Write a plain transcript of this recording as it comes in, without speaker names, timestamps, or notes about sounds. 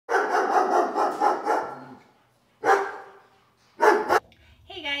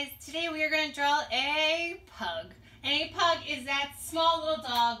Today we are going to draw a pug. And a pug is that small little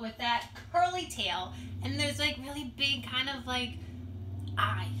dog with that curly tail. And there's like really big kind of like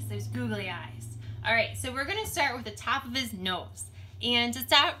eyes. There's googly eyes. Alright, so we're going to start with the top of his nose. And to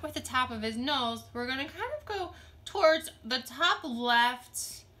start with the top of his nose, we're going to kind of go towards the top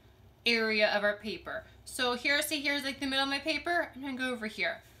left area of our paper. So here, see here's like the middle of my paper. I'm going to go over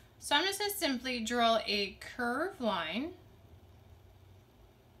here. So I'm just going to simply draw a curved line.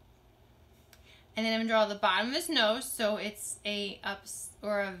 And then I'm going to draw the bottom of his nose, so it's a up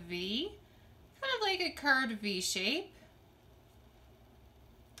or a V, kind of like a curved V shape.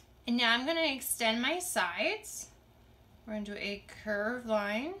 And now I'm going to extend my sides. We're going to do a curved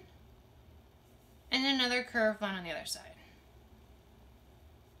line and another curved line on the other side.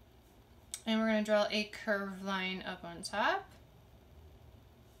 And we're going to draw a curved line up on top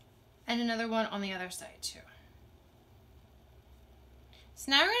and another one on the other side too.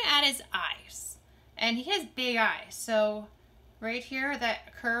 So now we're going to add his eyes. And he has big eyes, so right here,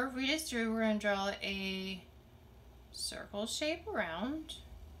 that curve we just drew, we're going to draw a circle shape around.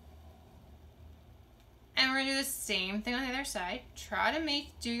 And we're going to do the same thing on the other side. Try to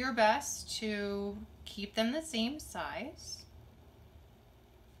do your best to keep them the same size.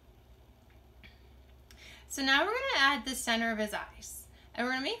 So now we're going to add the center of his eyes. And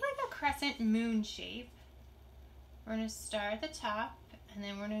we're going to make like a crescent moon shape. We're going to start at the top. And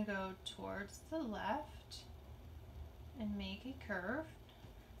then we're going to go towards the left and make a curve.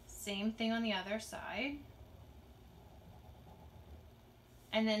 Same thing on the other side.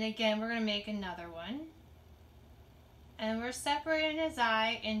 And then again, we're going to make another one. And we're separating his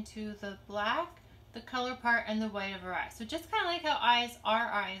eye into the black, the color part, and the white of our eye. So just kind of like how our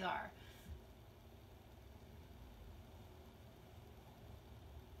eyes are.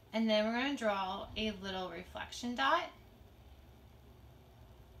 And then we're going to draw a little reflection dot.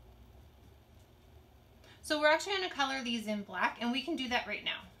 So we're actually going to color these in black, and we can do that right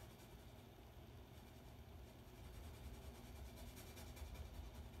now.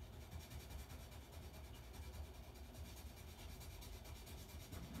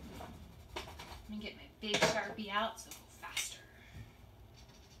 Let me get my big Sharpie out so it'll go faster.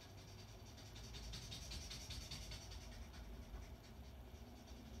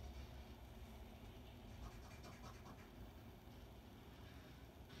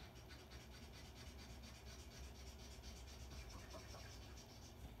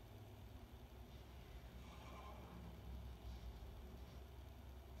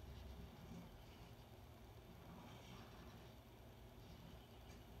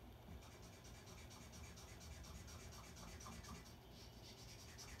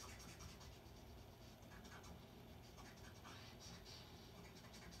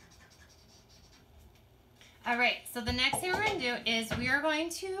 Alright, so the next thing we're going to do is we are going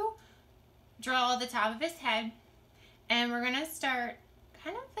to draw the top of his head, and we're going to start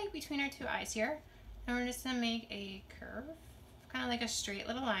kind of like between our two eyes here, and we're just going to make a curve, kind of like a straight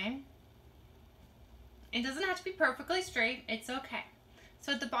little line. It doesn't have to be perfectly straight, it's okay.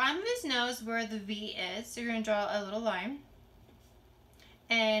 So at the bottom of his nose where the V is, so you're going to draw a little line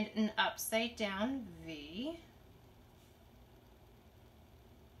and an upside down V.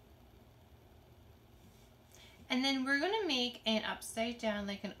 And then we're going to make an upside down,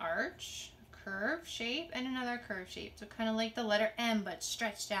 like an arch, curve shape, and another curve shape. So kind of like the letter M, but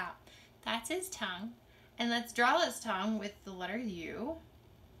stretched out. That's his tongue. And let's draw his tongue with the letter U.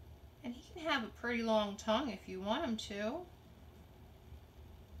 And he can have a pretty long tongue if you want him to.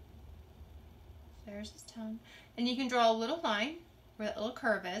 There's his tongue. And you can draw a little line where that little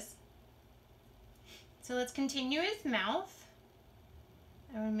curve is. So let's continue his mouth.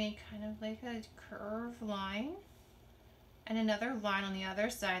 I would make kind of like a curved line and another line on the other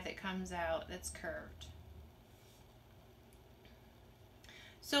side that comes out that's curved.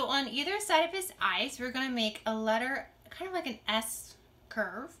 So on either side of his eyes, we're going to make a letter, kind of like an S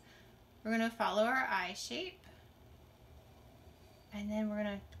curve. We're going to follow our eye shape, and then we're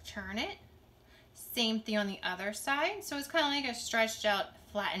going to turn it. Same thing on the other side. So it's kind of like a stretched out,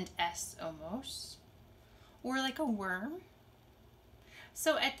 flattened S almost, or like a worm.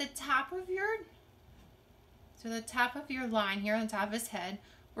 So at the top of your line here on the top of his head,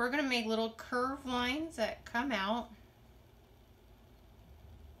 we're going to make little curved lines that come out.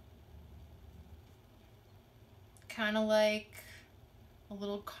 Kind of like a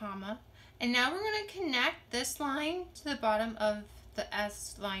little comma. And now we're going to connect this line to the bottom of the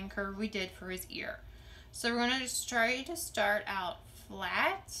S line curve we did for his ear. So we're going to just try to start out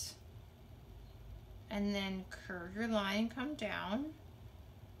flat and then curve your line and come down.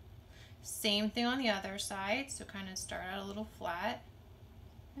 Same thing on the other side, so kind of start out a little flat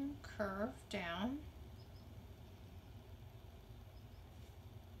and curve down.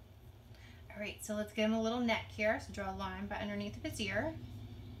 Alright, so let's give him a little neck here. So draw a line by underneath of his ear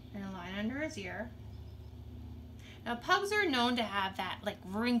and a line under his ear. Now pugs are known to have that like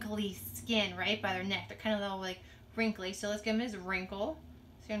wrinkly skin right by their neck. They're kind of all like wrinkly. So let's give him his wrinkle.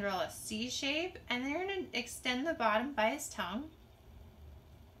 So you're going to draw a C shape and then you're going to extend the bottom by his tongue.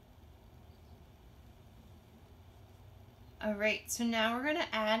 Alright, so now we're going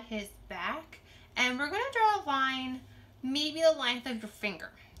to add his back and we're going to draw a line, maybe the length of your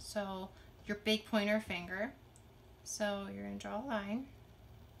finger. So your big pointer finger. So you're going to draw a line.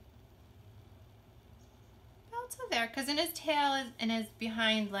 About to there, because then his tail and his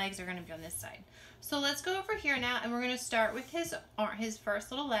behind legs are going to be on this side. So let's go over here now and we're going to start with his first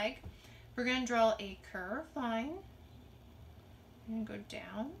little leg. We're going to draw a curved line. You're going to go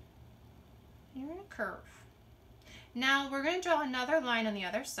down. And you're going to curve. Now we're going to draw another line on the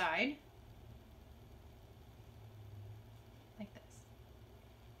other side. Like this.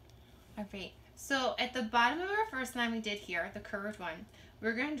 Alright, so at the bottom of our first line we did here, the curved one,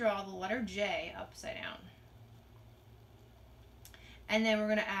 we're going to draw the letter J upside down. And then we're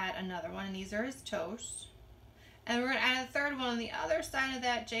going to add another one, and these are his toes. And we're going to add a third one on the other side of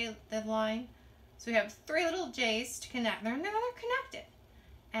that J line. So we have 3 little J's to connect. They're connected.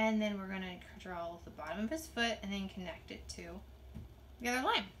 And then we're going to draw the bottom of his foot and then connect it to the other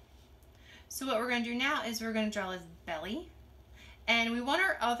line. So what we're going to do now is we're going to draw his belly. And we want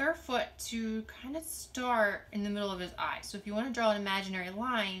our other foot to kind of start in the middle of his eye. So if you want to draw an imaginary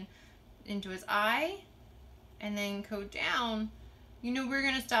line into his eye and then go down, you know we're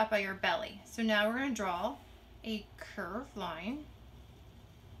going to stop by your belly. So now we're going to draw a curved line.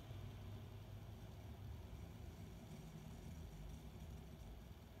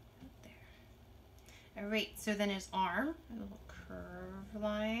 Alright, so then his arm, a little curved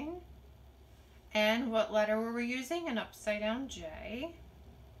line. And what letter were we using? An upside down J.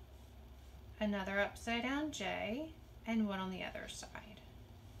 Another upside down J. And one on the other side.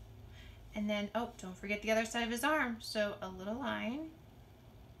 And then, oh, don't forget the other side of his arm. So a little line.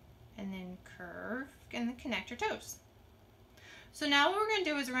 And then curve and then connect your toes. So now what we're going to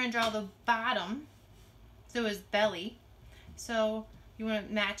do is we're going to draw the bottom. So his belly. So you want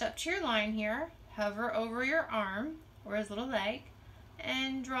to match up to your line here. Hover over your arm or his little leg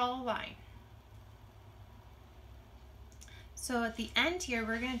and draw a line. So at the end here,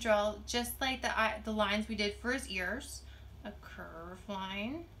 we're going to draw just like the lines we did for his ears, a curved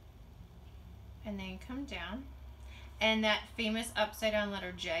line, and then come down. And that famous upside down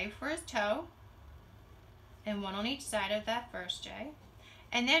letter J for his toe, and one on each side of that first J.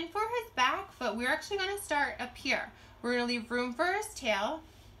 And then for his back foot, we're actually going to start up here. We're going to leave room for his tail.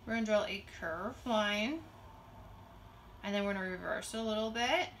 We're going to draw a curved line, and then we're going to reverse it a little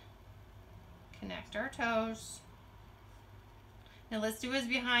bit, connect our toes. Now let's do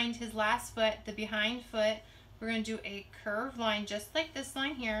his last foot, the behind foot. We're going to do a curved line just like this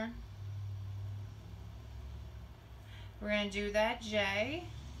line here. We're going to do that J,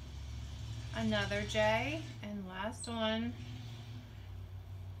 another J, and last one.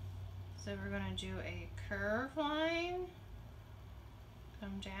 So we're going to do a curved line.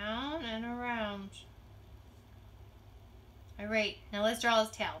 Come down and around. Alright, now let's draw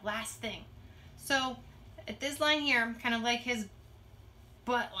his tail. Last thing. So, at this line here, kind of like his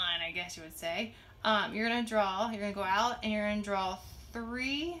butt line, I guess you would say, you're going to go out and you're going to draw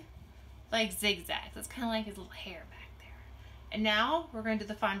 3 like zigzags. That's kind of like his little hair back there. And now, we're going to do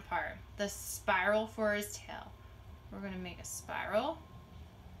the fun part. The spiral for his tail. We're going to make a spiral.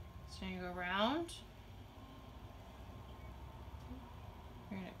 So, you go around.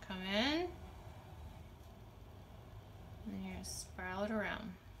 You're going to come in, and then you're going to spiral it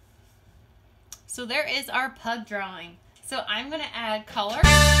around. So there is our pug drawing. So I'm going to add color.